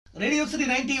Radio city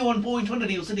 91.1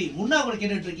 radio city முன்னாடி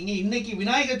கேட்டுட்டு இருக்கீங்க. இன்னைக்கு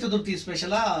விநாயகர் சதுர்த்தி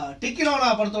ஸ்பெஷலா டிக்கிலோனா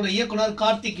படத்தோட இயக்குனர்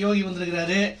கார்த்திக் யோகி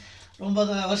வந்திருக்கிறாரு. ரொம்ப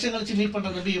வருஷம் கழிச்சு மீட்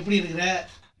பண்றது எப்படி இருக்கிற?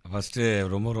 ஃபஸ்ட்டு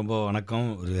ரொம்ப ரொம்ப வணக்கம்.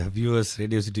 ஒரு வியூவர்ஸ்,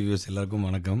 ரேடியோ சிட்டி வியூவர்ஸ் எல்லாருக்கும்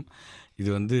வணக்கம். இது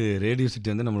வந்து ரேடியோ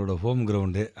சிட்டி வந்து நம்மளோட ஹோம்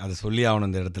கிரவுண்டு. அதை சொல்லி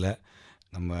ஆகணும் இந்த இடத்துல.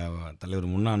 நம்ம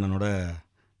தலைவர் முன்னா அண்ணனோட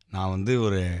நான் வந்து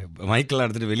ஒரு மைக்கெல்லாம்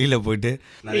எடுத்துகிட்டு வெளியில் போயிட்டு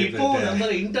இப்போ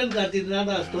நம்பர் இன்டர்ன் கார்த்தி தான்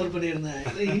நான் ஸ்டோர் பண்ணியிருந்தேன்.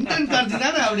 இன்டர்ன் கார்த்தி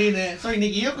தானே அப்படின்னு. ஸோ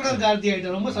இன்னைக்கு இயக்குனர் கார்த்தி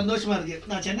ஆகிட்டு ரொம்ப சந்தோஷமா இருக்கு.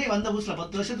 நான் சென்னை வந்த புதுசில்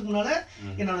 10 வருஷத்துக்கு முன்னால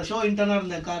என்னோட ஷோ இன்டர்னாக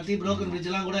இருந்த கார்த்தி புரோக்கன்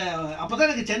பிரிட்ஜ்லாம் கூட அப்போதான்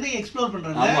எனக்கு சென்னை எக்ஸ்ப்ளோர்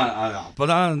பண்ணுறாங்க. அப்போ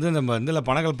தான் வந்து நம்ம இதில்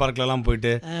பனகல் பார்க்லலாம்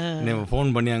போயிட்டு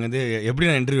ஃபோன் பண்ணி அங்கேருந்து எப்படி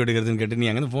நான் இன்டர்வியூ எடுக்கிறதுன்னு கேட்டு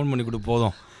நீ அங்கேருந்து ஃபோன் பண்ணி கொடுத்து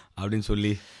போதும் அப்படின்னு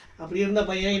சொல்லி அப்படி இருந்த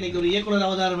பையன் இன்னைக்கு ஒரு இயக்குனர்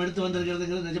அவதாரம் எடுத்து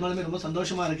வந்திருக்கிறதுங்கிறது நிஜமாலுமே ரொம்ப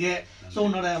சந்தோஷமா இருக்கு. ஸோ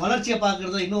உன்னோட வளர்ச்சியை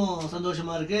பார்க்கறது இன்னும்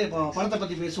சந்தோஷமா இருக்கு. இப்போ படத்தை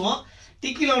பத்தி பேசுவோம்.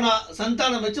 டிக்கிலோனா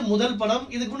சந்தானம் வச்சு முதல் படம்.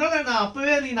 இதுக்கு முன்னால நான்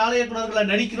அப்பவே நீ 4 இயக்குனர்களை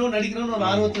நடிக்கணும்னு ஒரு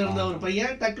ஆர்வத்தில் இருந்த ஒரு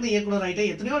பையன் டக்குனு இயக்குனர்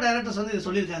ஆகிட்டேன். எத்தனையோ டேரக்டர்ஸ் வந்து இதை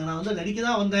சொல்லியிருக்காங்க, நான் வந்து நடிக்க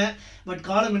தான் வந்தேன், பட்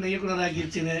காலம் என்ன இயக்குனர்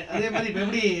ஆக்கிடுச்சுன்னு. அதே மாதிரி இப்போ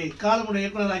எப்படி காலம் உன்னை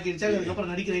இயக்குனர் ஆக்கிடுச்சா,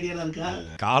 அதுக்கப்புறம் நடிக்கிற ஐடியாலாம் இருக்கா?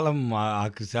 காலம்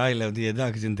ஆக்குச்சா இல்லை வந்து எது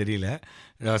ஆக்குச்சுன்னு தெரியல.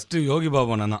 ஃபஸ்ட்டு யோகி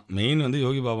பாபானன் தான் மெயின். வந்து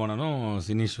யோகி பாபானனும்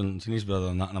சினீஷ்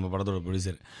பிரதர் தான் நம்ம படத்தோட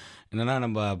ப்ரொடியூசர். என்னென்னா,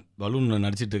 நம்ம பலூன்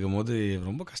நடிச்சிட்டு இருக்கும் போது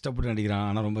ரொம்ப கஷ்டப்பட்டு நடிக்கிறான்,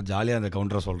 ஆனால் ரொம்ப ஜாலியாக அந்த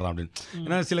கவுண்டரை சொல்கிறான் அப்படின்னு.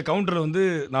 ஏன்னா சில கவுண்டரை வந்து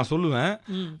நான் சொல்லுவேன்,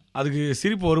 அதுக்கு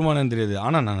சிரிப்பு வருமானன்னு தெரியாது.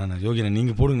 ஆனால் நான் யோகி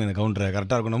நீங்கள் போடுங்க இந்த கவுண்டரை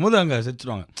கரெக்டாக இருக்கணும் போது அங்கே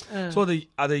செச்சுருவாங்க. ஸோ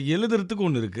அதை எழுதுறதுக்கு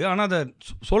ஒன்று இருக்குது, ஆனால் அதை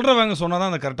சொல்கிறவங்க சொன்னால்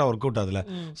தான் அதை கரெக்டாக ஒர்க் அவுட் ஆகுதுல.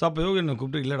 ஸோ அப்போ யோகி என்னை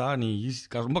கூப்பிட்டு, இல்லைடா நீ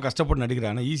ரொம்ப கஷ்டப்பட்டு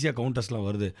நடிக்கிறேன், ஆனால் ஈஸியாக கவுண்டர்ஸ்லாம்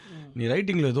வருது, நீ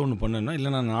ரைட்டிங்கில் ஏதோ ஒன்று பண்ணுன்னா.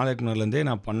 இல்லை நான் 4 இயக்குனர்லேருந்தே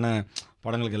நான் பண்ண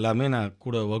படங்களுக்கு எல்லாமே நான்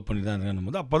கூட ஒர்க் பண்ணி தான் இருக்கேன்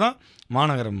போது அப்போ தான்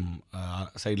மாநகரம்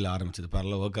சைடில் ஆரம்பிச்சது,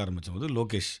 பேரலாக ஒர்க் ஆரம்பித்த போது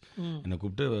லோகேஷ் என்னை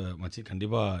கூப்பிட்டு, மச்சி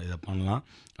கண்டிப்பாக இதை பண்ணலாம்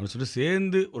அப்படின்னு சொல்லிட்டு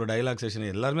சேர்ந்து ஒரு டைலாக் செஷன்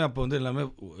எல்லாருமே. அப்போ வந்து எல்லாமே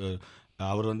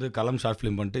அவர் வந்து கலம் ஷார்ட்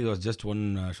ஃபிலிம் பண்ணிட்டு was just 1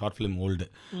 short film old.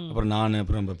 அப்புறம் நான்,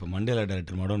 அப்புறம் இப்போ மண்டேலா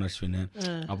டைரக்டர் மடோன் அஸ்வின்,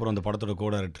 அப்புறம் அந்த படத்தோட கோ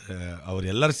டைரக்டர்,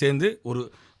 அவர் எல்லோரும் சேர்ந்து ஒரு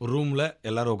ரூமில்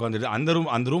எல்லோரும் உட்காந்துட்டு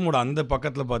அந்த ரூமோட அந்த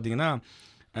பக்கத்தில் பார்த்தீங்கன்னா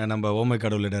நம்ம ஓமை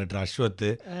கடவுள் டைரக்டர் அஸ்வத்,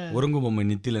 ஒருங்கு பொம்மை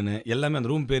நித்திலனு எல்லாமே. அந்த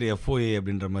ரூம் பேர் FOA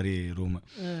அப்படின்ற மாதிரி ரூமு.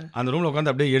 அந்த ரூமில்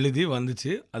உட்காந்து அப்படியே எழுதி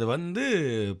வந்துச்சு. அது வந்து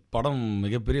படம்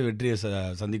மிகப்பெரிய வெற்றியை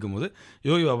சந்திக்கும் போது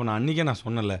யோகி பாபா, நான் அன்றைக்கே நான்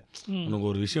சொன்னல,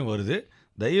 உனக்கு ஒரு விஷயம் வருது,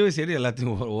 தயவு செய்து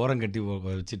எல்லாத்தையும் ஓரம் கட்டி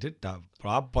வச்சுட்டு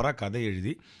ப்ராப்பராக கதை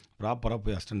எழுதி ப்ராப்பராக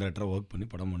போய் அசிஸ்டன்ட் டைரக்டராக ஒர்க் பண்ணி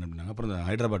படம் பண்ணிட்டாங்க. அப்புறம்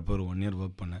ஹைதராபாத் போய் ஒரு 1 இயர்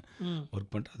ஒர்க்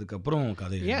பண்ணிட்டு அதுக்கப்புறம்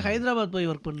கதை. ஏன் ஹைதராபாத் போய்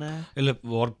ஒர்க் பண்ண? இல்லை,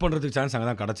 ஒர்க் பண்ணுறதுக்கு சான்ஸ் அங்கே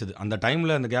தான் கிடச்சிது. அந்த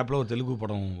டைமில் அந்த கேப்பில் ஒரு தெலுங்கு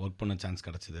படம் ஒர்க் பண்ண சான்ஸ்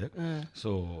கிடச்சிது.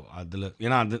 ஸோ அதில்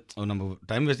ஏன்னா அது நம்ம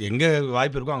டைம் வேஸ்ட், எங்கே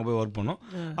வாய்ப்பு இருக்கோ அங்கே போய் ஒர்க் பண்ணோம்.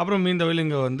 அப்புறம் மீந்த வழியில்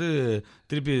இங்கே வந்து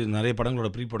திருப்பி நிறைய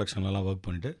படங்களோட ப்ரீ ப்ரொடக்ஷன்லாம் ஒர்க்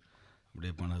பண்ணிவிட்டு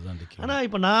அப்படியே பண்ணது தான். ஆனால்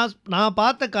இப்போ நான்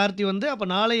பார்த்த கார்த்தி வந்து அப்போ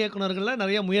 4 இயக்குனர்களில்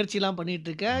நிறைய முயற்சிலாம் பண்ணிகிட்டு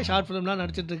இருக்கேன், ஷார்ட் ஃபிலிம்லாம்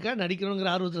நடிச்சிட்டு இருக்கேன், நடிக்கணுங்கிற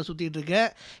ஆர்வத்தில் சுற்றிட்டு இருக்கேன்.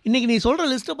 இன்றைக்கி நீ சொல்கிற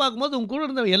லிஸ்ட்டை பார்க்கும்போது உங்க கூட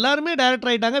இருந்த எல்லாருமே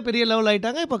டேரக்டர் ஆகிட்டாங்க, பெரிய லெவல்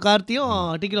ஆகிட்டாங்க. இப்போ கார்த்தியும்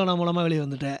டிக்கிலோனா மூலமாக வெளியே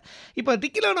வந்துட்டேன். இப்போ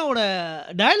டிக்கிலோனாவோட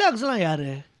டைலாக்ஸ்லாம் யார்?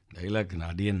 டைலாக்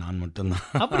நான் மட்டும்தான்.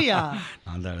 அப்படியா?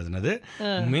 நான் தான் எழுதுனது.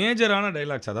 மேஜரான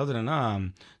டைலாக்ஸ் அதாவது என்னென்னா,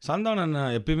 சந்தானம்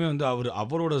எப்பயுமே வந்து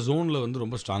அவரோட ஜோனில் வந்து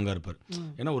ரொம்ப ஸ்ட்ராங்காக இருப்பார்.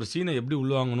 ஏன்னா ஒரு சீனை எப்படி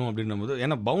உள்வாங்கணும் அப்படின்னும் போது,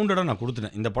 ஏன்னா பவுண்டடாக நான்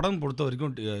கொடுத்துட்டேன். இந்த படம் பொறுத்த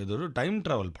வரைக்கும் இது ஒரு டைம்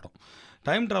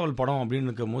ட்ராவல் படம் அப்படின்னு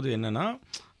இருக்கும் போது என்னென்னா,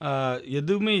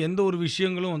 எதுவுமே எந்த ஒரு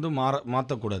விஷயங்களும் வந்து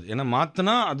மாற்றக்கூடாது. ஏன்னா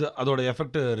மாற்றினா அதோட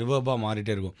எஃபெக்ட் ரிவர்பாக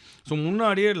மாறிட்டே இருக்கும். ஸோ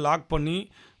முன்னாடியே லாக் பண்ணி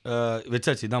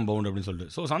வச்சாச்சு தான் பவுண்ட் அப்படின்னு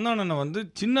சொல்லிட்டு. ஸோ சந்தானனை வந்து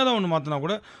சின்னதாக ஒன்று மாற்றினா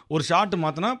கூட, ஒரு ஷார்ட்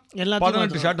மாற்றினா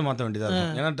 18 ஷார்ட் மாற்ற வேண்டியதாக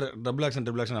இருக்கும். ஏன்னா ட்ரிபிள்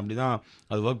ஆக்ஷன் அப்படி தான்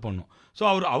அது ஒர்க் பண்ணும். ஸோ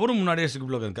அவரும் முன்னாடியே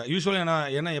ஸ்கிரிப்டில் இருக்கா யூஸ்வலாக.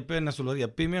 ஏன்னா எப்போ என்ன சொல்லுவார்,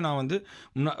 எப்பயுமே நான் வந்து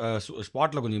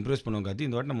ஸ்பாட்டில் கொஞ்சம் இம்ப்ரெஸ் பண்ணுவேன் கார்த்தி,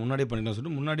 இந்த வாட்டி நான் முன்னாடியே பண்ணிக்கலாம்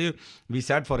சொல்லிட்டு முன்னாடியே we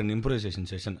chat for an improvisation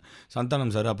session.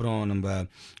 Santhanam sir, அப்புறம் நம்ம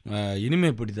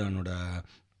இனிமே பிடித்தவனோட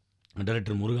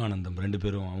டைரக்டர் முருகானந்தம், 2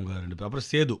 பேரும், அவங்க 2 பேர்,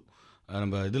 அப்புறம் சேது,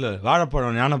 நம்ம இதில்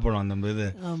வாழைப்பழம் ஞானப்பழம் அந்த இது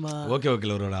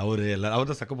ஓகேல அவர்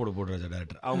தான் சக்கப்போடு போடுறாரு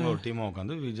டேரக்டர். அவங்க ஒரு டீமாக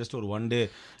உட்காந்து ஜஸ்ட் ஒரு 1 டே.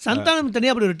 சந்தானம்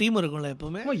தனியாக அப்படி ஒரு டீம் இருக்கும்ல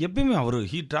எப்பயுமே அவர்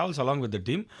he travels along with the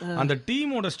team. அந்த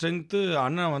டீமோட ஸ்ட்ரென்த்து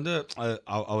அண்ணன் வந்து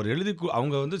அவர்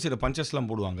அவங்க வந்து சில பஞ்சஸ்லாம்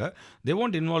போடுவாங்க. தே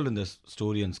வாண்ட் இன்வால்வ் இந்த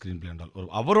ஸ்டோரி அண்ட் ஸ்க்ரீன் பிளே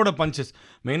என்றால் அவரோட பஞ்சஸ்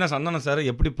மெயினாக சந்தானம் சார்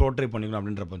எப்படி ப்ரோட்ரை பண்ணிக்கணும்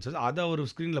அப்படின்ற பஞ்சஸ் அதை அவர்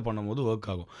ஸ்க்ரீனில் பண்ணும்போது ஒர்க்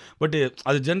ஆகும். பட்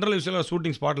அது ஜென்ரல் யூஸ்வலாக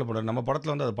ஷூட்டிங் ஸ்பாட்டில் போடுறாரு. நம்ம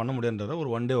படத்தில் வந்து அதை பண்ண முடியாதுன்றத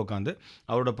ஒரு 1 டே உட்காந்து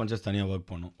அவரோட பஞ்சஸ் தனியாக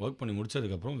ஒர்க் பண்ணி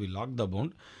முடிச்சதுக்கப்புறம் வி லாக் த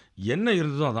பவுண்ட். என்ன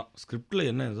இருந்ததோ அதான் ஸ்கிரிப்டில்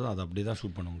என்ன இருந்ததோ அதை அப்படியே தான்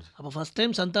ஷூட் பண்ண முடியும். அப்போ ஃபஸ்ட்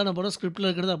டைம் சந்தானம் படம் ஸ்கிரிப்டில்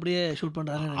இருக்கிறது அப்படியே ஷூட்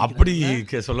பண்ணுறாங்க அப்படி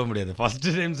சொல்ல முடியாது. ஃபர்ஸ்ட்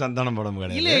டைம் சந்தானம் படம்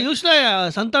கிடையாது. இல்லை,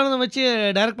 யூஸ்வலாக சந்தானம் வச்சு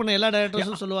டைரக்ட் பண்ண எல்லா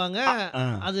டைரக்டர்ஸும் சொல்லுவாங்க,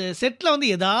 அது செட்டில்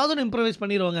வந்து ஏதாவது ஒன்று இம்ப்ரவைஸ்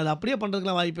பண்ணிடுவாங்க, அது அப்படியே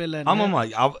பண்ணுறதுக்குலாம் வாய்ப்பே இல்லை. ஆமாம்,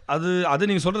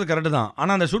 அது நீங்கள் சொல்கிறது கரெக்டு தான்.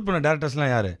 ஆனால் அந்த ஷூட் பண்ண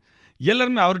டேரக்டர்ஸ்லாம் யார்?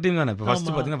 எல்லாருமே அவர் டீம் தானே. இப்போ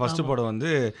ஃபஸ்ட்டு பார்த்தீங்கன்னா ஃபஸ்ட்டு படம் வந்து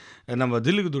நம்ம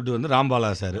தில்லுக்கு துட்டு வந்து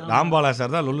ராம்பாலா சார்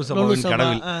தான் லொல்லு சபாவின்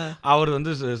கடவுள். அவர்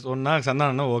வந்து சொன்னால்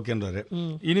சந்தானம்னா ஓகேன்றாரு.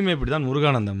 இனிமேல் இப்படி தான்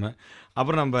முருகானந்தம்.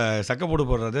 அப்புறம் நம்ம சக்கப்போடு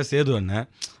போடுறத சேது அண்ணன்,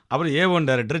 அப்புறம் A1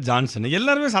 டைரக்டர் ஜான்சன்,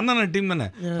 எல்லாருமே சந்தான டீம் தானே.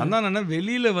 சந்தான அண்ணன்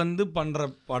வெளியில் வந்து பண்ணுற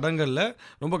படங்களில்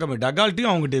ரொம்ப கம்மி.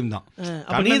 டகால்ட்டியும் அவங்க டீம் தான்.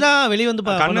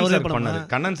 கண்ணன் சார் பண்ணார்.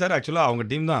 கண்ணன் சார் ஆக்சுவலாக அவங்க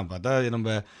டீம் தான். பார்த்தா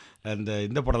நம்ம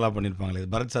இந்த படம்லாம் பண்ணியிருப்பாங்களே,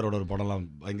 பரத் சாரோட ஒரு படம்லாம்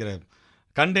பயங்கர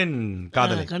கண்டேன்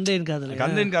காதலை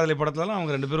படத்துலலாம்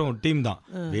அவங்க 2 பேரும் டீம் தான்.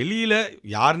 வெளியில்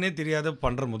யாருன்னே தெரியாத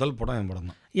பண்ணுற முதல் படம் என் படம்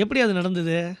தான். எப்படி அது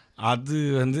நடந்தது? அது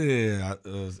வந்து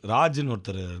ராஜ்னு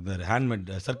ஒருத்தர் இருந்தார், ஹேண்ட்மேட்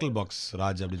சர்க்கிள் பாக்ஸ்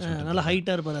ராஜ் அப்படின்னு சொல்லிட்டு, நல்லா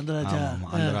ஹைட்டாக இருப்பார் அந்த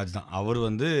ராஜ் தான். அவர்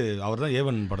தான்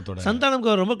A1 படத்தோட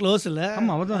சந்தானம்க்கு ரொம்ப க்ளோஸ் இல்லை?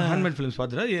 ஆமாம், அவர் தான் ஹேண்ட்மேட் ஃபிலிம்ஸ்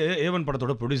பார்த்துட்டு A1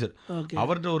 படத்தோட ப்ரொடியூசர்.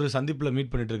 அவர்கிட்ட ஒரு சந்திப்பில்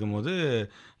மீட் பண்ணிட்டு இருக்கும்போது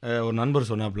ஒரு நண்பர்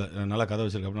சொன்னாப்புல, நல்லா கதை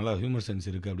வச்சிருக்காப்புல, நல்லா ஹியூமர் சென்ஸ்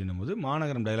இருக்குது அப்படின்னும் போது,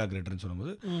 மாநகரம் டைலாக் ரைட்டர்னு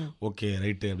சொல்லும்போது ஓகே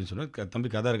ரைட்டு அப்படின்னு சொன்னால், தம்பி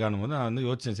கதை இருக்கானும் போது நான் வந்து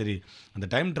யோசிச்சேன், சரி அந்த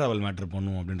டைம் ட்ராவல் மேட்டர்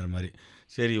பண்ணும் அப்படின்ற மாதிரி.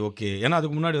 சரி ஓகே. ஏன்னா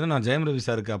அதுக்கு முன்னாடி வந்து நான் ஜெயம் ரவி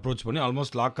சாருக்கு அப்ரோச் பண்ணி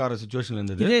ஆல்மோஸ்ட் லாக் ஆகிற சுச்சுவேஷன்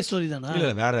இருந்தது. இதே ஸ்டோரி தானா?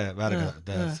 இல்லை வேறு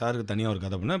கதை. சாருக்கு தனியாக ஒரு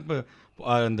கதை பண்ணேன்.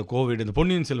 இப்போ இந்த கோவிட், இந்த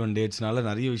பொன்னியின் செல்வன் டேட்ஸ்னால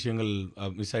நிறைய விஷயங்கள்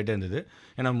மிஸ் ஆகிட்டே இருந்தது.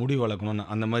 ஏன்னா முடி வளர்க்கணும்னு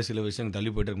அந்த மாதிரி சில விஷயங்கள்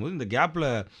தள்ளி போயிட்டு இருக்கும்போது, இந்த கேப்பில்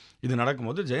இது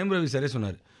நடக்கும்போது ஜெயம் ரவி சாரே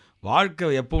சொன்னார், வாழ்க்கை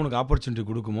எப்போ உனக்கு ஆப்பர்ச்சுனிட்டி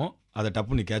கொடுக்குமோ அதை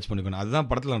டப்பு நீ கேட்ச் பண்ணிக்கணும். அதுதான்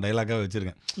படத்தில் நான் டைலாக்காக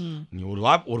வச்சுருக்கேன். நீ ஒரு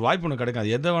வாய்ப்பு உனக்கு கிடைக்கும்,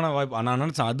 அது எதை வேணால் வாய்ப்பு. நான்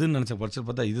நினச்சேன், அதுன்னு நினச்சேன். படிச்சு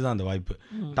பார்த்தா இதுதான் அந்த வாய்ப்பு.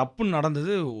 டப்புன்னு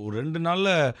நடந்தது. ஒரு 2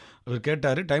 நாளில் அவர்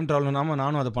கேட்டார், டைம் ட்ராவல் பண்ணாமல்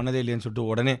நானும் அதை பண்ணதே இல்லைன்னு சொல்லிட்டு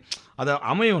உடனே அதை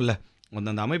அமையும் இல்லை,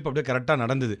 அந்த அமைப்பு அப்படியே கரெக்டாக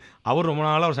நடந்தது. அவர் ரொம்ப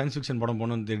நாளாக ஒரு சயின்ஸ் ஃபிக்ஷன் படம்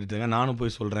போகணுன்னு தேடிட்டாங்க. நானும்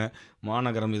போய் சொல்கிறேன்,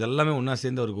 மாநகரம் இதெல்லாமே ஒன்றா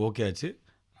சேர்ந்து அவருக்கு ஓகே ஆச்சு.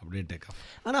 அப்படியே டேக் ஆஃப்.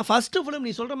 ஆனால் ஃபஸ்ட்டு ஃபிலிம்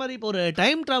நீ சொல்கிற மாதிரி இப்போ ஒரு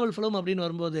டைம் ட்ராவல் ஃபிலிம் அப்படின்னு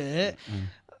வரும்போது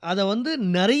அதை வந்து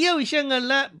நிறைய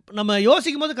விஷயங்களில் நம்ம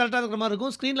யோசிக்கும் போது கரெக்டாக இருக்கிற மாதிரி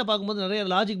இருக்கும், ஸ்க்ரீனில் பார்க்கும்போது நிறைய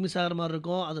லாஜிக் மிஸ் ஆகிற மாதிரி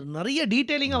இருக்கும். அது நிறைய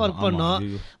டீட்டெயிலிங்காக ஒர்க் பண்ணோம்.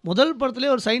 முதல்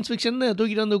படத்துலேயே ஒரு சயின்ஸ் ஃபிக்ஷன்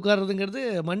தூக்கிட்டு வந்து உட்காருறதுங்கிறது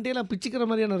மண்டேலாம் பிச்சுக்கிற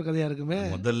மாதிரியான ஒரு கதையாக இருக்குமே.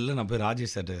 முதல்ல நான் போய்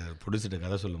ராஜேஷ் சார்ட்ட ப்ரொடியூசர்ட்ட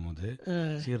கதை சொல்லும் போது,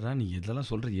 சரிடா நீ இதெல்லாம்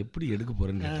சொல்கிற எப்படி எடுக்க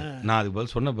போகிறேன்னு நான் அதுக்கு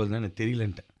பதில் சொன்ன பதில் தான் எனக்கு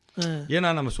தெரியலன்ட்டேன். ஏன்னா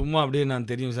நம்ம சும்மா அப்படியே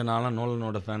நான் தெரியும் சார், நான்லாம்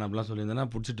நோலனோட ஃபேன் அப்படிலாம்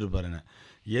சொல்லியிருந்தேன்னா பிடிச்சிட்டு இருப்பாரு.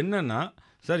 என்னென்னா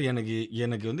சார்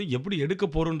எனக்கு வந்து எப்படி எடுக்க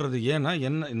போகிறோன்றது, ஏன்னா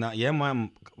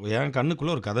என்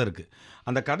கண்ணுக்குள்ளே ஒரு கதை இருக்குது.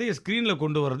 அந்த கதையை ஸ்க்ரீனில்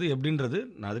கொண்டு வர்றது எப்படின்றது,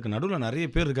 அதுக்கு நடுவில் நிறைய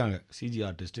பேர் இருக்காங்க, சிஜி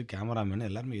ஆர்டிஸ்ட்டு, கேமராமேனு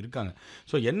எல்லாருமே இருக்காங்க.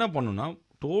 ஸோ என்ன பண்ணுன்னா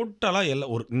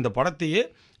டோட்டலாக இந்த படத்தையே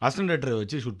அசிஸ்டன்ட் டைரக்டரை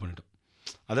வச்சு ஷூட் பண்ணிட்டோம்.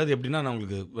 அதாவது எப்படின்னா, நான்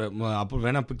உங்களுக்கு அப்போ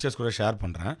வேணால் பிக்சர்ஸ் கூட ஷேர்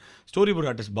பண்ணுறேன். ஸ்டோரி போர்ட்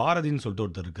ஆர்டிஸ்ட் பாரதின்னு சொல்லிட்டு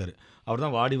ஒருத்தர் இருக்கார். அவர்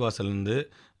தான் வாடிவாசல்லேருந்து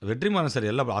வெற்றிமாறன் சார்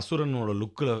எல்லா அசுரனோட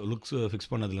லுக்ஸ் ஃபிக்ஸ்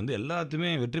பண்ணதுலேருந்து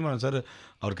எல்லாத்தையுமே வெற்றிமாறன் சார்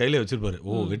அவர் கையில் வச்சுருப்பார்.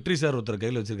 வெற்றி சார் ஒருத்தர்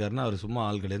கையில் வச்சுருக்காருன்னா அவர் சும்மா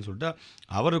ஆள் கிடையாதுன்னு சொல்லிட்டு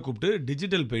அவரை கூப்பிட்டு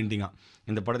டிஜிட்டல் பெயிண்டிங்காக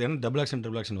இந்த படத்தை, ஏன்னா டபுள்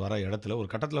ஆக்ஷன் வர இடத்துல ஒரு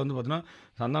கட்டத்தில் வந்து பார்த்தீங்கன்னா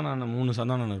சந்தானம் 3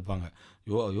 சந்தானம் இருப்பாங்க,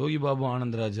 யோகி பாபு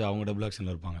ஆனந்தராஜ் அவங்க டபுள்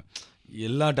ஆக்ஷனில் இருப்பாங்க.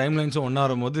 எல்லா டைம்லைன்ஸும் ஒன்றா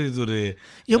வரும்போது இது ஒரு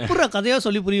எப்படா கதையாக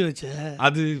சொல்லி புரிய வச்சு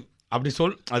அது அப்படி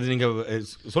அது நீங்கள்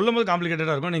சொல்லும் போது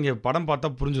காம்ப்ளிகேட்டடாக இருக்கும், நீங்கள் படம் பார்த்தா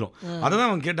புரிஞ்சிடும். அதை தான்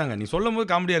அவங்க கேட்டாங்க, நீ சொல்லும் போது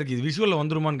காமெடியாக இருக்குது, இது விஷுவலில்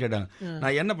வந்துருமான்னு கேட்டாங்க.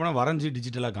 நான் என்ன பண்ணேன், வரைஞ்சி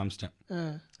டிஜிட்டலாக காமிச்சிட்டேன்.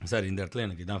 சார் இந்த இடத்துல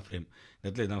எனக்கு இதான் ஃப்ரேம், இந்த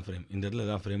இடத்துல இதான் ஃப்ரேம், இந்த இடத்துல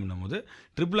இதான் ஃப்ரேம்னும் போது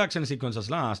ட்ரிபிள் ஆக்ஷன்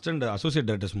சீக்வன்சஸ்லாம் அசோசியேட்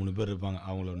டைரக்டர்ஸ் 3 பேர் இருப்பாங்க.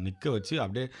 அவங்கள நிற்க வச்சு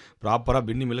அப்படியே ப்ராப்பராக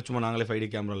பின்னி மேலே சும்மா நாங்களே 5D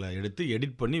கேமராவில் எடுத்து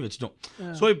எடிட் பண்ணி வச்சிட்டோம்.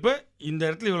 ஸோ இப்போ இந்த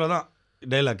இடத்துல இவ்வளோ தான்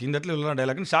டைலாக், இந்த இடத்துல இவ்வளோ தான்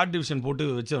டைலாக்னு ஷார்ட் டிவிஷன் போட்டு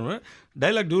வச்சோம்.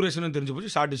 டைலாக் டியூரேஷனும் தெரிஞ்சு போச்சு,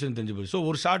 ஷார்ட் டிவிஷன் தெரிஞ்சு போச்சு. ஸோ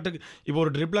ஒரு ஷார்ட்டுக்கு இப்போ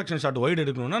ஒரு ட்ரிபிள் ஆக்ஷன் ஷார்ட் வைடு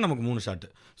எடுக்கணும்னா நமக்கு 3 ஷார்ட்.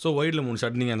 ஸோ வைடில் 3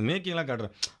 ஷார்ட் நீங்கள் அந்த மேக்கிங்லாம்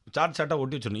காட்டுறேன், ஷார்ட்டாக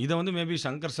ஒட்டி வச்சிடணும். இதை வந்து மேபி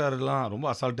சங்கர் சார்லாம் ரொம்ப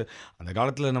அசால்ட்டு, அந்த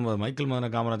காலத்தில் நம்ம மைக்கேல் மதன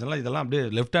காமராஜர்லாம் இதெல்லாம் அப்படியே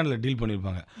லெஃப்ட் ஹேண்டில் டீல்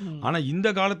பண்ணியிருப்பாங்க. ஆனால் இந்த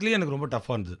காலத்துலேயே எனக்கு ரொம்ப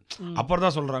டஃப்பாக இருந்தது. அப்புறம்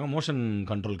தான் சொல்கிறாங்க மோஷன்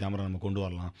கண்ட்ரோல் கேமரா நம்ம கொண்டு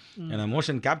வரலாம். ஏன்னா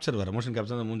மோஷன் கேப்சர்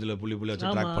அந்த மூஞ்சில் புள்ளி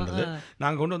வச்சு ட்ராக் பண்ணுறது.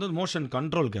 நாங்கள் கொண்டு வந்தது மோஷன்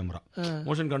கண்ட்ரோல் கேமரா.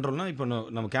 மோஷன் கண்ட்ரோல்னால் இப்போ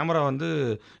நம்ம கேமரா வந்து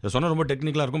சொன்னால் ரொம்ப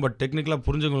டெக்னிக்கலாக இருக்கும், பட் டெக்னிக்கலாக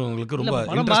புரிஞ்சவங்களுக்கு ரொம்ப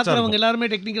இன்ட்ரெஸ்டாக இருக்கும். எல்லாருமே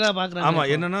டெக்னிக்கலாக பார்க்குறாங்க. ஆமாம்,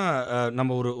 என்னென்னா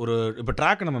நம்ம ஒரு இப்போ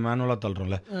ட்ராக் நம்ம மேனுவலாக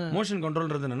தள்ளுறோம்ல, மோஷன்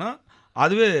கண்ட்ரோல்ன்றது என்னென்னா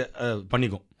அதுவே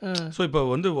பண்ணிக்கும். ஸோ இப்போ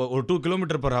வந்து ஒரு 2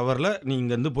 km/h நீ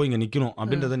இங்கேருந்து போய் இங்கே நிற்கணும்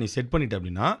அப்படின்றத நீ செட் பண்ணிட்ட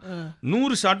அப்படின்னா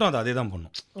 100 ஷாட்டும் அது அதே தான்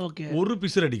பண்ணும், ஒரு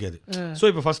பிசர் அடிக்காது. ஸோ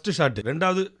இப்போ ஃபஸ்ட்டு ஷாட்டு,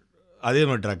 2வது அதே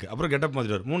மாதிரி ட்ராக், அப்புறம் கெட்டப்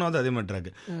மாதிரி வரும், 3வது அதே மாதிரி ட்ராக்,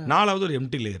 4வது ஒரு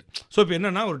எம்டி லேயர். ஸோ இப்போ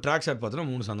என்னென்னா ஒரு ட்ராக் ஷாட் பார்த்தோன்னா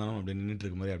 3 சந்தானம் அப்படி நின்றுட்டு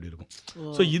இருக்க மாதிரி அப்படி இருக்கும்.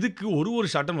 ஸோ இதுக்கு ஒரு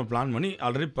ஷாட்டை நம்ம பிளான் பண்ணி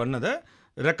ஆல்ரெடி பண்ணதை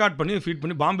ரெக்கார்ட் பண்ணி ஃபீட்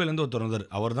பண்ணி பாம்பேலேருந்து ஒருத்தர் வந்தார்.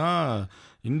 அவர் தான்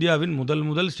இந்தியாவின்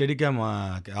முதல் ஸ்டெடிகேம்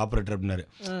ஆப்ரேட்டர் அப்படின்னாரு.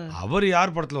 அவர்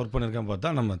யார் படத்தில் ஒர்க் பண்ணியிருக்கான்னு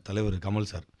பார்த்தா நம்ம தலைவர்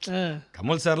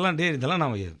கமல் சார்லாம் இதெல்லாம்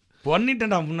நான்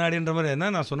பண்ணிட்டேன்டா முன்னாடின்ற மாதிரி என்ன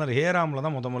நான் சொன்னார். ஹேராமில்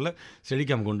தான் முதல்ல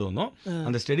ஸ்டெடிகேம் கொண்டு வந்தோம்.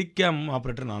 அந்த ஸ்டெடிகேம்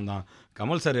ஆப்ரேட்டர் நான் தான்.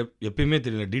 கமல் சார் எப்பயுமே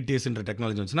தெரியல, டிடிஎஸ்ன்ற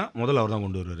டெக்னாலஜி வந்துச்சுன்னா முதல்ல அவர் தான்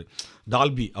கொண்டு வருவார்.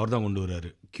 டால்பி அவர் தான் கொண்டு வருவார்.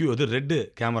 அது ரெட்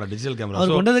கேமரா, டிஜிட்டல் கேமரா.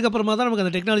 அவர் கொண்டதுக்கு அப்புறமா தான் நமக்கு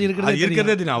அந்த டெக்னாலஜி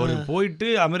இருக்கிறதே தெரியும். அவர் போயிட்டு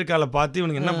அமெரிக்காவில் பார்த்து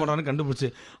இவனுக்கு என்ன பண்ணுறான்னு கண்டுபிடிச்சி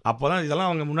அப்போ தான் இதெல்லாம்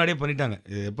அவங்க முன்னாடியே பண்ணிட்டாங்க.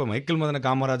 எப்போ மைக்கேல் மதன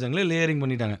காமராஜங்களே லேயரிங்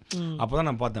பண்ணிட்டாங்க. அப்போ தான்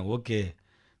நான் பார்த்தேன், ஓகே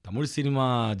தமிழ் சினிமா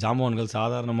ஜாமான்கள்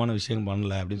சாதாரணமான விஷயம்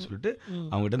பண்ணல அப்படின்னு சொல்லிட்டு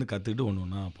அவங்ககிட்ட இருந்து கற்றுக்கிட்டு ஒன்று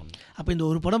ஒன்றா பண்ணணும். அப்போ இந்த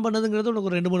ஒரு படம் பண்ணதுங்கிறது உனக்கு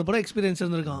ஒரு 2-3 படம் எக்ஸ்பீரியன்ஸ்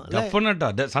இருந்திருக்கும்.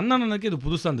 டெஃபினட்டாக சந்தானனுக்கு இது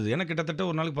புதுசாக இருந்தது. ஏன்னா கிட்டத்தட்ட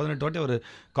ஒரு நாளைக்கு 18 வாட்டி ஒரு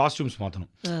காஸ்டியூம்ஸ்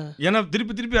மாற்றணும். ஏன்னா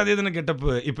திருப்பி அதே தானே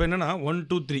கெட்டப்பு. இப்போ என்னென்னா 1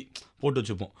 2 3 போட்டு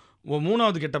வச்சுப்போம்.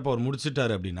 3வது கெட்டப்பை அவர்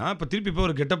முடிச்சுட்டாரு அப்படின்னா இப்போ திருப்பி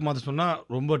ஒரு கெட்டப் மாற்ற சொன்னால்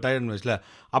ரொம்ப டயர்ட் வயசில்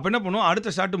அப்போ என்ன பண்ணுவோம்,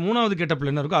 அடுத்த ஷார்ட் 3வது கெட்டப்பில்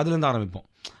என்ன இருக்கோ அதுலேருந்து ஆரம்பிப்போம்.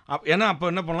 ஏன்னா அப்போ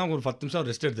என்ன பண்ணலாம், ஒரு 10 நிமிஷம்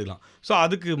ரெஸ்ட் எடுத்துக்கலாம். ஸோ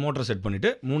அதுக்கு மோட்டரை செட்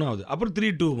பண்ணிவிட்டு 3வது அப்புறம் 3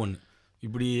 2 1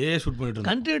 இப்படியே ஷூட் பண்ணிட்டு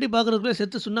இருந்தோம். கண்டினியூட்டி பார்க்குறதுக்குள்ளே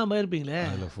செத்து சுண்ணாம்பா இருப்பீங்களே.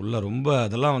 அதில் ஃபுல்லாக ரொம்ப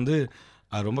அதெல்லாம் வந்து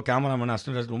ரொம்ப கேமராமேன்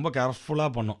அசிஸ்டன்ட் ரொம்ப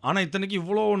கேர்ஃபுல்லாக பண்ணோம். ஆனால் இத்தனைக்கு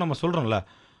இவ்வளோ நம்ம சொல்கிறோம்ல,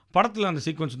 படத்தில் அந்த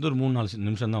சீக்வன்ஸ் வந்து ஒரு 3-4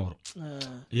 நிமிஷம் தான் வரும்.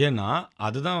 ஏன்னா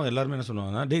அதுதான் எல்லாருமே என்ன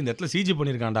சொல்லுவாங்கன்னா, டே இந்த இடத்துல சிஜி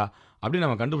பண்ணியிருக்காண்டா அப்படின்னு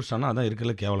நம்ம கண்டுபிடிச்சான்னா அதான்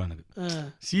இருக்கல கேவலம். எனக்கு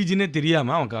சிஜினே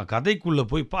தெரியாமல் அவன் கதைக்குள்ளே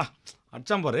போய்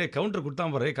அடிச்சாம்பாரு, கவுண்டர்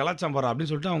கொடுத்தாம்பாரு, கலாச்சாம்பாரு அப்படின்னு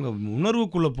சொல்லிட்டு அவங்க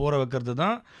உணர்வுக்குள்ளே போகிற வைக்கிறது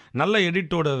தான் நல்ல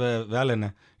எடிட்டோட வேலை. என்ன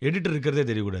எடிட்டர் இருக்கிறதே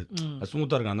தெரியக்கூடாது,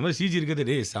 ஸ்மூத்தாக இருக்கும். அந்த மாதிரி சிஜி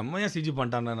இருக்கிறதே செம்மையாக சிஜி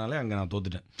பண்ணிட்டானாலே அங்கே நான்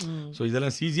தோத்துட்டேன். ஸோ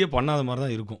இதெல்லாம் சிஜியே பண்ணாத மாதிரி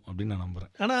தான் இருக்கும் அப்படின்னு நான்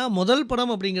நம்புகிறேன். ஆனால் முதல்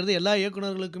படம் அப்படிங்கிறது எல்லா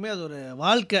இயக்குநர்களுக்குமே அது ஒரு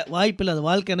வாய்ப்பில் அது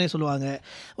வாழ்க்கைன்னே சொல்லுவாங்க.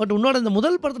 பட் உன்னோட இந்த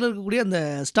முதல் படத்தில் இருக்கக்கூடிய அந்த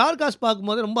ஸ்டார் காஸ்ட்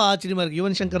பார்க்கும்போது ரொம்ப ஆச்சரியமாக இருக்குது.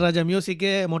 யுவன் சங்கர் ராஜா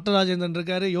மியூசிக்கு, மொட்ட ராஜேந்திரன்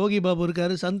இருக்காரு, யோகி பாபு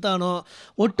இருக்காரு, சந்தானம்,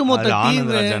 ஒட்டுமொத்த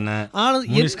டீம்,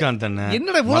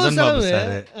 என்னடா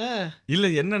இல்ல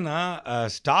என்னன்னா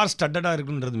ஸ்டார் ஸ்டட்டடா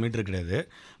இருக்குன்றது மீட்டர் கிடையாது.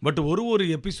 பட் ஒரு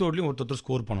எபிசோட்லயும் ஒருத்தர்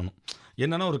ஸ்கோர் பண்ணணும்.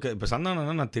 என்னன்னா இப்போ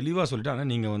சந்தானம் நான் தெளிவாக சொல்லிட்டேன்,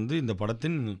 ஆனால் நீங்கள் வந்து இந்த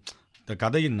படத்தின் இந்த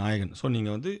கதையின் நாயகன். ஸோ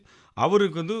நீங்கள் வந்து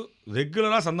அவருக்கு வந்து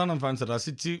ரெகுலராக சந்தானம் ஃபேன்ஸை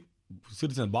ரசித்து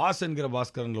சிரிச்ச பாஸ் என்கிற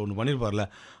பாஸ்கரனில் ஒன்று பண்ணியிருப்பார்ல,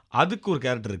 அதுக்கு ஒரு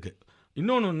கேரக்டர் இருக்குது.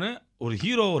 இன்னொன்று ஒரு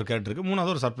ஹீரோ ஒரு கேரக்டர் இருக்குது,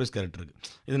 3வது ஒரு சர்ப்ரைஸ் கேரக்டர் இருக்குது.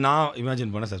 இது நான்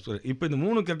இமேஜின் பண்ண சர்ப்ரைஸ். இப்போ இந்த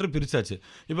 3 கேரக்டர் பிரிச்சாச்சு.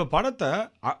 இப்போ படத்தை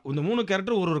இந்த 3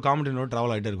 கேரக்டர் ஒரு காமெடியோட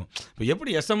ட்ராவல் ஆகிட்டே இருக்கும். இப்போ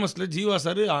எப்படி எஸ்எம்எஸ்ல ஜீவா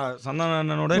சார்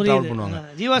சந்தானனோட ட்ராவல் பண்ணுவாங்க,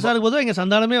 ஜீவா சாருக்கு போதும் எங்கள்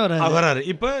சந்தானமே வராரு.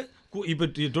 இப்போ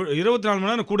 24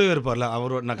 மணி நேரம் கூடவே இருப்பார்ல,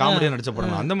 அவர் நான் காமெடியாக நடிச்ச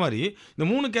படம். அந்த மாதிரி இந்த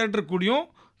 3 கேரக்டர் கூடயும்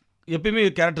எப்பயுமே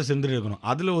கேரக்டர்ஸ் இருந்துட்டு இருக்கணும்.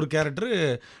 அதில் ஒரு கேரக்டர்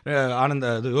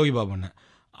ஆனந்த யோகி பாபண்ண,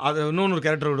 அது இன்னொன்று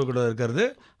கேரக்டர் கூட இருக்கிறது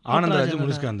ஆனந்தராஜ்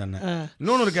முனிஷ்காந்த் அண்ணன்,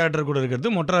 இன்னொன்று கேரக்டர் கூட இருக்கிறது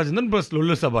மொட்டராஜேந்திரன் ப்ளஸ்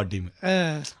லொல்லு சபா டீம்.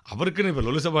 அவருக்குன்னு இப்போ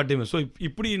லொல்லு சபா டீம். ஸோ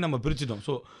இப்படி நம்ம பிரிச்சிட்டோம்.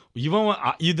 ஸோ இவன்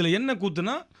இதில் என்ன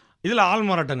கூத்துனா இதில் ஆள்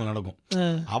மாறாட்டங்கள் நடக்கும்.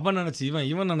 அவன் நினச்சி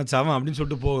இவன் நினச்ச அவன் அப்படின்னு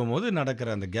சொல்லிட்டு போகும்போது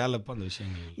நடக்கிற அந்த கேலப் அந்த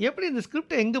விஷயங்கள். எப்படி இந்த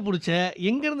ஸ்கிரிப்டை எங்கே பிடிச்ச,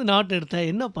 எங்கேருந்து நாட்டு எடுத்த,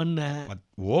 என்ன பண்ண?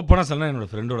 ஓப்பனாக சொல்லலாம் என்னோட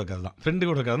ஃப்ரெண்டோட கதை தான்.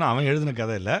 ஃப்ரெண்டோட கதை தான். அவன் எழுதின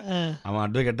கதை இல்லை, அவன்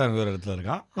அட்வொகேட்டாக அங்கே ஒரு இடத்துல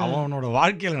இருக்கான். அவனோட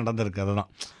வாழ்க்கையில் நடந்த கதை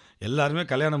தான். எல்லாருமே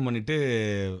கல்யாணம் பண்ணிவிட்டு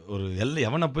ஒரு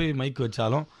எவனை போய் மைக்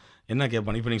வச்சாலும் என்ன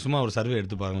கேட்பாங்க. இப்போ நீங்கள் சும்மா ஒரு சர்வே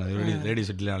எடுத்து பாருங்களேன், ரேடியோ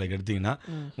செட்டில் நாளைக்கு எடுத்திங்கன்னா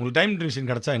உங்களுக்கு டைம் டிவிஷன்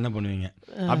கிடச்சா என்ன பண்ணுவீங்க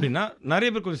அப்படின்னா நிறைய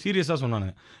பேர் கொஞ்சம் சீரியஸாக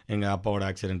சொன்னானுங்க. எங்கள் அப்பாவோட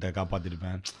ஆக்சிடெண்ட்டை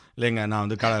காப்பாற்றிருப்பேன், இல்லைங்க நான்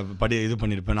வந்து இது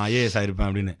பண்ணியிருப்பேன், நான் ஐஏஎஸ் ஆகிருப்பேன்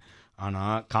அப்படின்னு.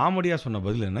 ஆனால் காமெடியாக சொன்ன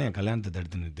பதில் என்ன, என் கல்யாணத்தை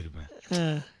தடுத்து நிறுத்திருப்பேன்.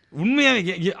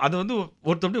 உண்மையாக அதை வந்து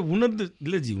ஒருத்தர் அப்படியே உணர்ந்து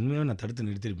இல்லை ஜி உண்மையாக நான் தடுத்து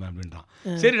நிறுத்திருப்பேன் அப்படின்றான்.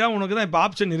 சரிடா உனக்கு தான் இப்போ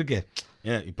ஆப்ஷன் இருக்கு.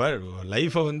 இப்போ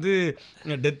லைஃப்பை வந்து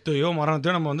டெத்தையோ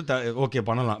மரணத்தையோ நம்ம வந்து ஓகே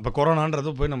பண்ணலாம். இப்போ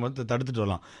கொரோனான்றதை போய் நம்ம வந்து தடுத்துட்டு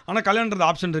வரலாம். ஆனால் கல்யாணன்றது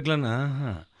ஆப்ஷன் இருக்குல்லன்னு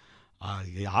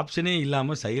ஆப்ஷனே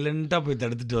இல்லாமல் சைலண்ட்டாக போய்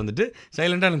தடுத்துட்டு வந்துட்டு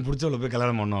சைலண்ட்டாக எனக்கு பிடிச்சவளை போய்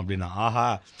கல்யாணம் பண்ணோம் அப்படின்னா ஆஹா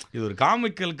இது ஒரு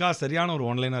காமிக்கலுக்காக சரியான ஒரு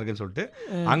ஒன்லைனாக இருக்குன்னு சொல்லிட்டு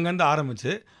அங்கேருந்து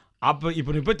ஆரம்பித்து அப்போ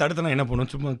இப்போ நீ போய் தடுத்தனா என்ன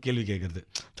பண்ணுவோம், சும்மா கேள்வி கேட்குறது.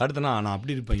 தடுத்தனா நான்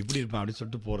அப்படி இருப்பேன் இப்படி இருப்பேன் அப்படின்னு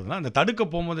சொல்லிட்டு போகிறதுனா அந்த தடுக்க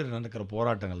போகும்போது நடக்கிற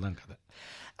போராட்டங்கள் தான் கதை.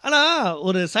 ஆனால்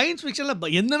ஒரு சயின்ஸ்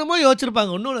ஃபிக்ஷனில் என்னென்னமோ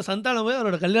யோசிச்சிருப்பாங்க, இன்னொரு சந்தானம் போய்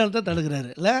அவரோட கல்யாணத்தை தடுக்கிறாரு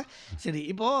இல்லை. சரி,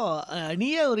 இப்போது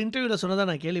நீயே ஒரு இன்டர்வியூவில் சொன்னதாக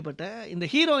நான் கேள்விப்பட்டேன். இந்த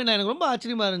ஹீரோயின் எனக்கு ரொம்ப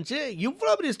ஆச்சரியமாக இருந்துச்சு,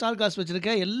 இவ்வளோ பெரிய ஸ்டார் காஸ்ட்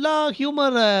வச்சுருக்கேன், எல்லா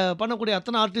ஹியூமர் பண்ணக்கூடிய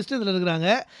அத்தனை ஆர்டிஸ்ட்டும் இதில் இருக்கிறாங்க,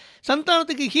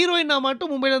 சந்தானத்துக்கு ஹீரோயினா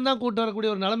மட்டும் மும்பையிலேருந்து தான் கூப்பிட்டு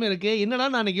வரக்கூடிய ஒரு நிலைமை இருக்குது. என்னடா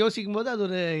நான் அன்றைக்கி யோசிக்கும் போது அது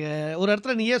ஒரு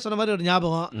இடத்துல நீயே சொன்ன மாதிரி ஒரு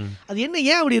ஞாபகம், அது என்ன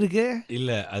ஏன் அப்படி இருக்குது?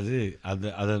 இல்லை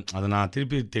அதை நான்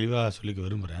திருப்பி தெளிவாக சொல்லிக்க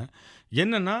விரும்புகிறேன்.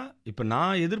 என்னென்னா இப்போ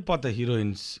நான் எதிர்பார்த்த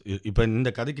ஹீரோயின்ஸ் இப்போ இந்த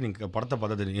கதைக்கு நீங்கள் படத்தை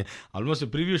பார்த்தா தெரியுங்க. ஆல்மோஸ்ட்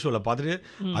ப்ரிவியூ ஷோவில் பார்த்துட்டு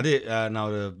அதே நான்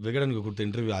ஒரு விகடனுக்கு கொடுத்த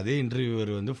இன்டர்வியூ அதே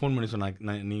இன்டர்வியூவர் வந்து ஃபோன் பண்ணி சொன்னான்,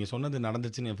 நீங்கள் சொன்னது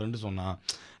நடந்துச்சுன்னு என் ஃப்ரெண்டு சொன்னான்.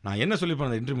 நான் என்ன சொல்லிப்பேன்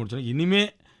அந்த இன்டர்வியூ முடிச்சோன்னா இனிமேல்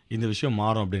இந்த விஷயம்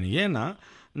மாறும் அப்படின்னு. ஏன்னா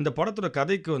இந்த படத்தோட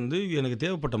கதைக்கு வந்து எனக்கு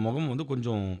தேவைப்பட்ட முகம் வந்து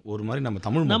கொஞ்சம் ஒரு மாதிரி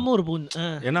நம்ம ஒரு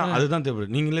ஏன்னா அதுதான்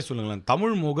தேவைப்படும். நீங்களே சொல்லுங்களேன்,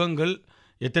 தமிழ் முகங்கள்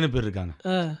எத்தனை பேர் இருக்காங்க?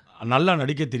 நல்லா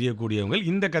நடிக்க தெரியக்கூடியவங்க,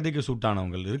 இந்த கதைக்கு சூட்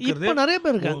ஆனவங்க இருக்கிறதே இப்போ நிறைய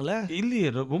பேர் இருக்காங்களே. இல்லையே,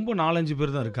 ரொம்ப 4-5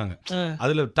 பேர் தான் இருக்காங்க.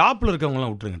 அதில் டாப்பில்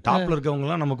இருக்கவங்களாம் விட்டுருங்க. டாப்பில்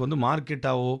இருக்கவங்கலாம் நமக்கு வந்து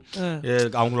மார்க்கெட்டாவோ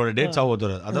அவங்களோட டேட்ஸாவோ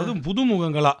தராது. அதாவது புது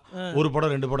முகங்களாக ஒரு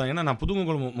படம் 2 படம். ஏன்னா நான் புது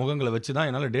முகங்களை வச்சு தான்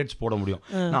என்னால் டேட்ஸ் போட முடியும்.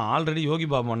 நான் ஆல்ரெடி யோகி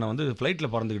பாபு அண்ணன் வந்து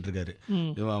ஃப்ளைட்டில் பறந்துக்கிட்டு இருக்காரு.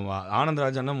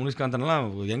 ஆனந்தராஜ் அண்ணன், முனிஷ்காந்தன்லாம்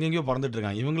எங்கெங்கேயோ பறந்துட்டு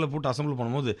இருக்காங்க. இவங்கள போட்டு அசம்பிள்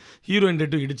பண்ணும்போது ஹீரோயின்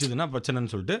டேட்டும் இடிச்சதுன்னா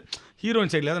பிரச்சனைன்னு சொல்லிட்டு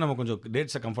ஹீரோயின் சைட்லேயாவது நம்ம கொஞ்சம்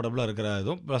டேட்ஸை கம்ஃபர்டபுளாக இருக்கிற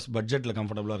இதுவும் ப்ளஸ் பட்ஜெட்டில்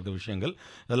கம்ஃபர்டபுளாக இருக்கிற விஷயங்கள்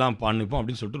இதெல்லாம் பண்ணிப்போம்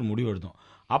அப்படின்னு சொல்லிட்டு ஒரு முடிவு எடுத்தோம்.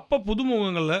 அப்போ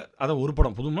புதுமுகங்களில் அதை ஒரு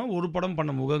படம் ஒரு படம்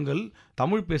பண்ண முகங்கள்,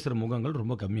 தமிழ் பேசுகிற முகங்கள்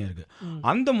ரொம்ப கம்மியாக இருக்குது.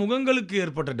 அந்த முகங்களுக்கு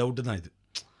ஏற்பட்ட டவுட்டு தான் இது.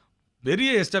 பெரிய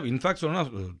எஸ்டாப். இன்ஃபேக்ட் சொன்னால்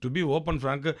to be open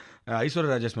Frank,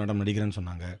 Aishwarya Rajesh madam நடிக்கிறேன்னு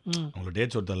சொன்னாங்க. அவங்களோட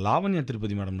டேட்ஸ் ஒருத்தர் லாவண்யா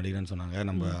திருப்பதி மேடம் நடிக்கிறேன்னு சொன்னாங்க.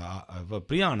 நம்ம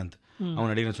பிரியா ஆனந்த் அவங்க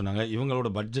நடிக்கிறேன்னு சொன்னாங்க.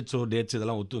 இவங்களோட பட்ஜெட்ஸோ டேட்ஸ்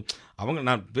இதெல்லாம் ஒத்து அவங்க,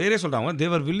 நான் பேரே சொல்கிறாங்க,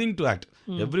 தேவர் willing to act.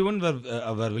 Every one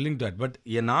hour willing to act. But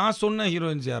நான் சொன்ன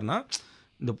ஹீரோயின்ஸ் யாருன்னா,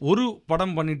 இந்த ஒரு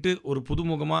படம் பண்ணிட்டு ஒரு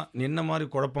புதுமுகமாக என்ன மாதிரி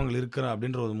குழப்பங்கள் இருக்கிற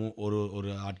அப்படின்ற ஒரு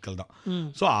ஆட்கள் தான்.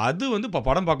 ஸோ அது வந்து இப்போ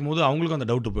படம் பார்க்கும்போது அவங்களுக்கும் அந்த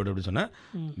டவுட்டு போய்ட்டு அப்படின்னு சொன்னேன்.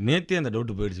 நேற்றே அந்த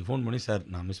டவுட்டு போயிடுச்சு. ஃபோன் பண்ணி சார்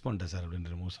நான் மிஸ் பண்ணிட்டேன் சார்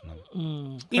அப்படின்ற மூவ் சொன்னாங்க.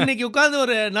 இன்னைக்கு உட்காந்து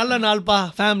ஒரு நல்ல நாள்ப்பா,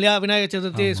 ஃபேமிலியாக விநாயகர்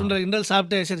சதுர்த்தி சுண்டல் கிண்டல்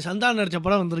சாப்பிட்டு சரி சந்தானம் நடித்த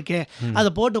படம் வந்திருக்கேன்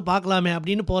அதை போட்டு பார்க்கலாமே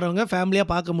அப்படின்னு போகிறவங்க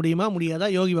ஃபேமிலியாக பார்க்க முடியுமா முடியாதா?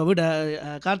 யோகி பாபு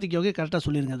கார்த்திக் யோகி கரெக்டாக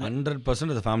சொல்லியிருங்க.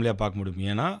 100% அதை ஃபேமிலியாக பார்க்க முடியும்.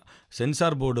 ஏன்னா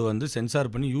சென்சார் போர்டு வந்து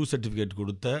சென்சார் பண்ணி யூ சர்டிஃபிகேட்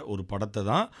கொடுத்த ஒரு படத்தை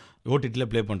தான் ஓடிடியில்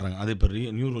ப்ளே பண்ணுறாங்க. அது இப்போ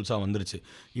நியூ ரூல்ஸாக வந்துருச்சு.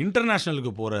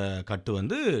 இன்டர்நேஷ்னலுக்கு போகிற கட்டு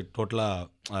வந்து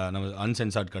டோட்டலாக நம்ம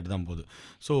அன்சென்சார்ட் கட்டு தான் போகுது.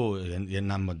 ஸோ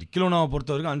நம்ம திக்கிலோனாவை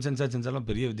பொறுத்த வரைக்கும் சென்சார்லாம்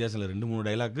பெரிய வித்தியாசம் இல்லை. 2-3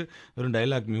 டைலாக்கு வெறும்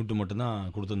டைலாக் மியூட்டு மட்டும்தான்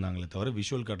கொடுத்துருந்தாங்களே தவிர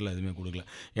விஷுவல் கட்டில் எதுவுமே கொடுக்கல.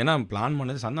 ஏன்னா பிளான்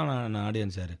பண்ணது சந்தான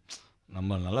ஆடியன்ஸ் யார்,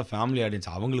 நம்ம நல்லா ஃபேமிலி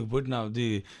ஆடியன்ஸ். அவங்களுக்கு போய்ட்டு நான் வந்து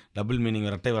டபுள் மீனிங்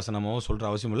ரெட்டை வசனமாவோ சொல்கிற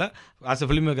அவசியம் இல்லை. ஆஸ் எ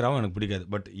ஃபிலிம் மேக்கராகவும் எனக்கு பிடிக்காது.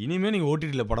 பட் இனிமேல் நீங்கள்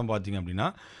ஓடிடியில் படம் பார்த்தீங்க அப்படின்னா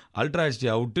அல்ட்ரா ஹெச்டி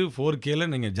அவுட்டு 4Kல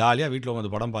நீங்கள் ஜாலியாக வீட்டில்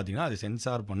வந்து படம் பார்த்தீங்கன்னா அது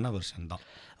சென்சார் பண்ண வெர்ஷன் தான்.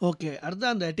 ஓகே, அடுத்து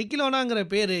அந்த டிக்கிலோனாங்கிற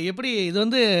பேர் எப்படி, இது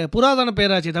வந்து புராதன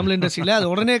பேராச்சு தமிழ் இண்டஸ்ட்ரியில்,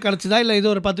 அது உடனே கிடச்சிதா இல்லை இது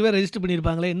ஒரு 10 பேர் ரெஜிஸ்டர்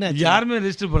பண்ணியிருப்பாங்களே? என்ன யாருமே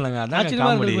ரெஜிஸ்டர் பண்ணலங்க.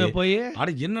 அதான் போய்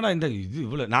என்னடா இந்த இது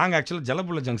இவ்வளோ. நாங்கள் ஆக்சுவலாக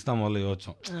ஜலப்புள்ள ஜங்ஸ் தான் முதல்ல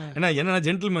யோசிச்சோம். ஏன்னா என்னென்ன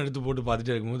ஜென்டில்மேன் எடுத்து போட்டு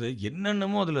பார்த்துட்டே இருக்கும்போது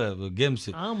என்னென்னமோ அதில் கேம்ஸ்,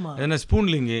 என்ன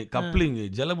ஸ்பூன்லிங்கு, கப்ளிங்கு,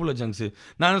 ஜலப்புள்ள ஜங்ஸு.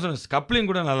 நான் என்ன சொன்னேன், கப்ளிங்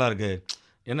கூட நல்லா இருக்கு,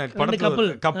 என்ன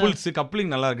படத்தில்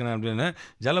கப்ளிங் நல்லா இருக்குண்ணே அப்படின்னு.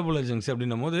 ஜலபுல ஜங்ஸ்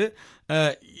அப்படின்னும் போது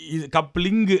இது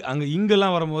கப்ளிங்கு அங்கே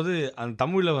இங்கெல்லாம் வரும்போது அந்த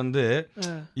தமிழில் வந்து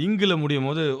இங்கில் முடியும்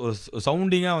போது ஒரு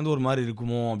சவுண்டிங்காக வந்து ஒரு மாதிரி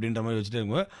இருக்குமோ அப்படின்ற மாதிரி வச்சுட்டே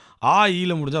இருக்கும்போது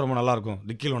ஈல முடிஞ்சால் ரொம்ப நல்லாயிருக்கும்,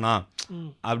 டிக்கிலோனா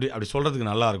அப்படி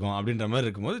சொல்கிறதுக்கு நல்லாயிருக்கும் அப்படின்ற மாதிரி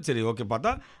இருக்கும்போது சரி ஓகே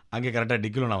பார்த்தா அங்கே கரெக்டாக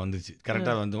டிக்கிலோனா வந்துச்சு.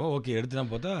 கரெக்டாக வந்தோம் ஓகே எடுத்துனா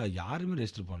பார்த்தா யாருமே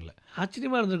ரெஜிஸ்டர் பண்ணல.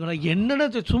 ஆச்சரியமாக இருந்திருக்கணும்.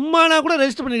 என்னென்ன சும்மானா கூட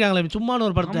ரெஜிஸ்டர் பண்ணியிருக்காங்களே, சும்மானு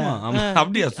ஒரு படத்தை.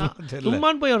 அப்படியா?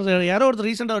 சும்மானு போய் ஒருத்தர் யாரோ ஒருத்தர்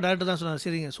ரீசெண்டாக ஒரு டேரக்டர் தான் சொன்னார்,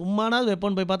 சரிங்க சும்மானா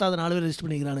வெப்பன் போய் பார்த்தா அதை 4 பேர் ரெஜிஸ்டர்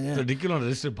பண்ணிக்கிறானுங்க. டிக்கிலோனா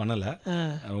ரெஜிஸ்டர் பண்ணலை.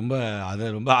 ரொம்ப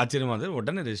ஆச்சரியமாக இருந்தது.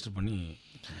 உடனே ரெஜிஸ்டர் பண்ணி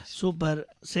சூப்பர்.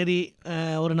 சரி,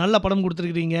 ஒரு நல்ல படம்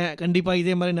கொடுத்துருக்கிறீங்க. கண்டிப்பாக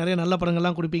இதே மாதிரி நிறைய நல்ல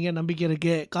படங்கள்லாம் கொடுப்பீங்க நம்பிக்கை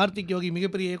இருக்குது. கார்த்திக் யோகி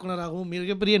மிகப்பெரிய இயக்குனராகவும்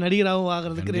மிகப்பெரிய நடிகராகவும்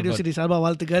ஆகிறதுக்கு ரேடியோ சிட்டி சார்பாக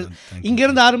வாழ்த்துக்கள்.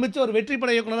 இங்கேருந்து ஆரம்பித்து ஒரு வெற்றி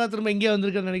பட இயக்குனராக திரும்ப இங்கே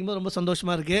வந்திருக்குன்னு நினைக்கும் போது ரொம்ப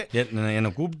சந்தோஷமாக இருக்குது.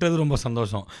 என்னை கூப்பிட்டது ரொம்ப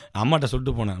சந்தோஷம். அம்மாட்ட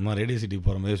சொல்லிட்டு போனேன், அம்மா ரேடியோ சிட்டிக்கு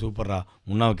போகிற மாதிரி சூப்பரா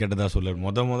முன்னாவை கேட்டதா சொல்லு.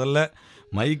 முதல்ல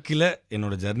மைக்கில்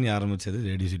என்னோட ஜர்னி ஆரம்பித்தது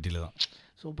ரேடியோ சிட்டியில் தான்.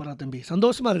 சூப்பராக தம்பி,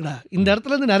 சந்தோஷமாக இருக்குடா. இந்த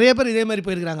இடத்துலேருந்து நிறைய பேர் இதே மாதிரி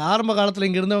போயிருக்காங்க. ஆரம்ப காலத்தில்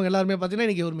இங்கே இருந்தவங்க எல்லாருமே பார்த்தீங்கன்னா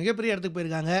இன்றைக்கி ஒரு மிகப்பெரிய இடத்துக்கு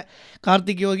போயிருக்காங்க.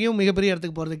 கார்த்திக் யோகியும் மிகப்பெரிய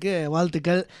இடத்துக்கு போகிறதுக்கு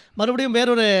வாழ்த்துக்கள். மறுபடியும்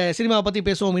வேறொரு சினிமாவை பற்றி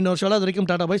பேசுவோம் இன்னொரு ஷோவில். அது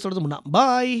வரைக்கும் டாடா பாய் சொல்கிறது முன்னா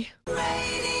பாய்.